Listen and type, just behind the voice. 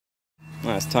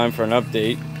Well, it's time for an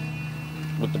update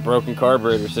with the broken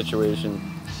carburetor situation.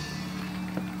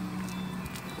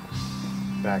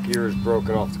 Back here is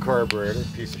broken off the carburetor,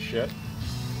 piece of shit.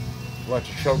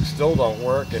 Electric choke still don't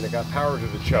work, and it got power to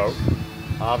the choke.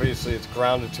 Obviously it's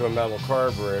grounded to a metal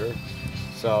carburetor,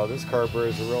 so this carburetor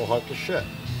is a real hunk of shit.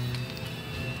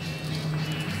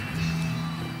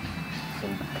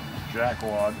 Some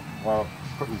jackwad while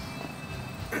putting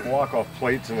block-off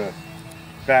plates in the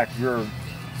back rear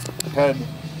head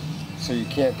so you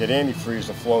can't get antifreeze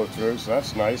to flow through, so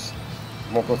that's nice.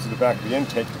 It won't go through the back of the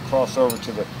intake to cross over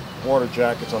to the water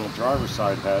jackets on the driver's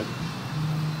side head.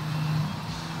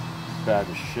 Bag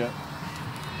of shit.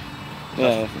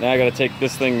 Yeah, now I gotta take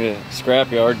this thing to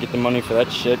scrapyard, get the money for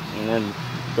that shit, and then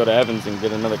go to Evans and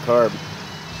get another carb.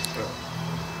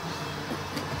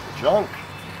 Junk.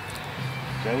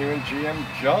 Genuine GM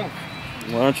junk.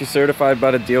 Well, aren't you certified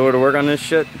by the dealer to work on this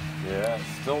shit? Yeah,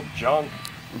 it's still junk.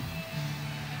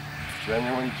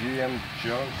 Genuine GM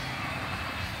junk.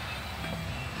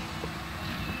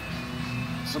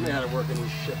 Somebody had to work in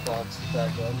these shit boxes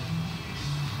back then.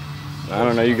 I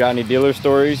don't know, you got any dealer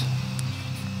stories?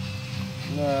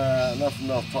 Nah, nothing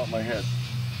off the top of my head.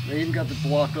 They even got the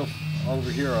block up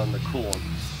over here on the coolant,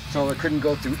 so it couldn't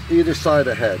go through either side of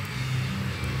the head.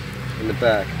 In the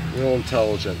back, real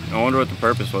intelligent. I wonder what the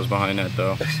purpose was behind that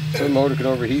though. So the motor can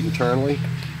overheat internally.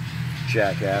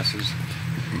 Jackasses.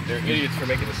 They're idiots for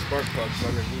making the spark plugs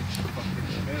underneath the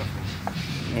fucking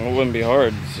manifold. Well, it wouldn't be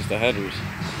hard, it's just the headers.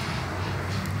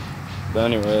 But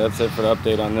anyway, that's it for the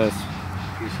update on this.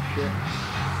 Piece of shit.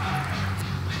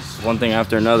 It's one thing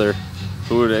after another.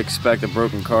 Who would expect a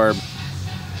broken carb?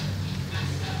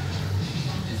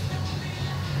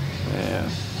 Yeah. I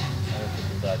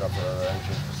have to back up our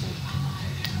engine for some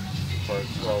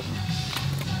parts. Well,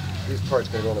 these parts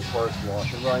gotta go in the parts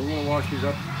washer. Ryan, you wanna wash these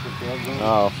up with gloves on?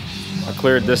 Oh, I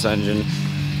cleared this engine,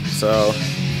 so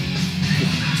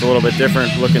it's a little bit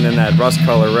different looking than that rust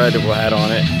color red that we'll add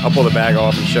on it. I'll pull the bag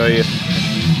off and show you.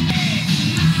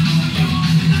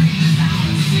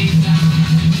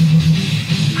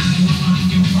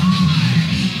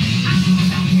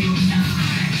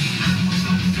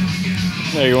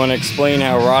 Now, you want to explain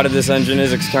how rotted this engine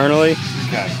is externally?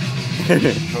 Okay.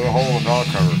 Show a hole in the valve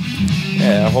cover.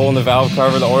 Yeah, a hole in the valve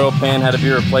cover. The oil pan had to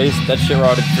be replaced. That shit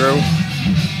rotted through.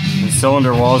 The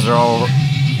cylinder walls are all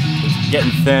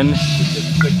getting thin.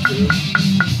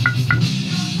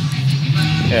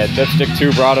 Yeah, dipstick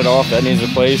tube rotted off. That needs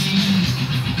replaced.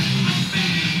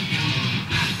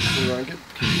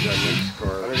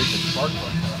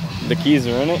 The keys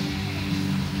are in it.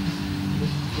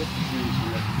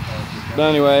 But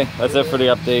anyway, that's it for the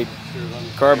update.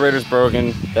 Carburetor's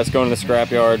broken. That's going to the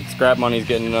scrapyard. Scrap money's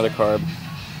getting another carb.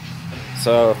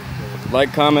 So,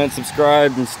 like, comment,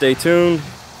 subscribe, and stay tuned,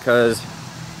 because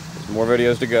there's more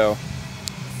videos to go.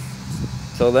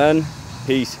 Till then,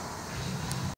 peace.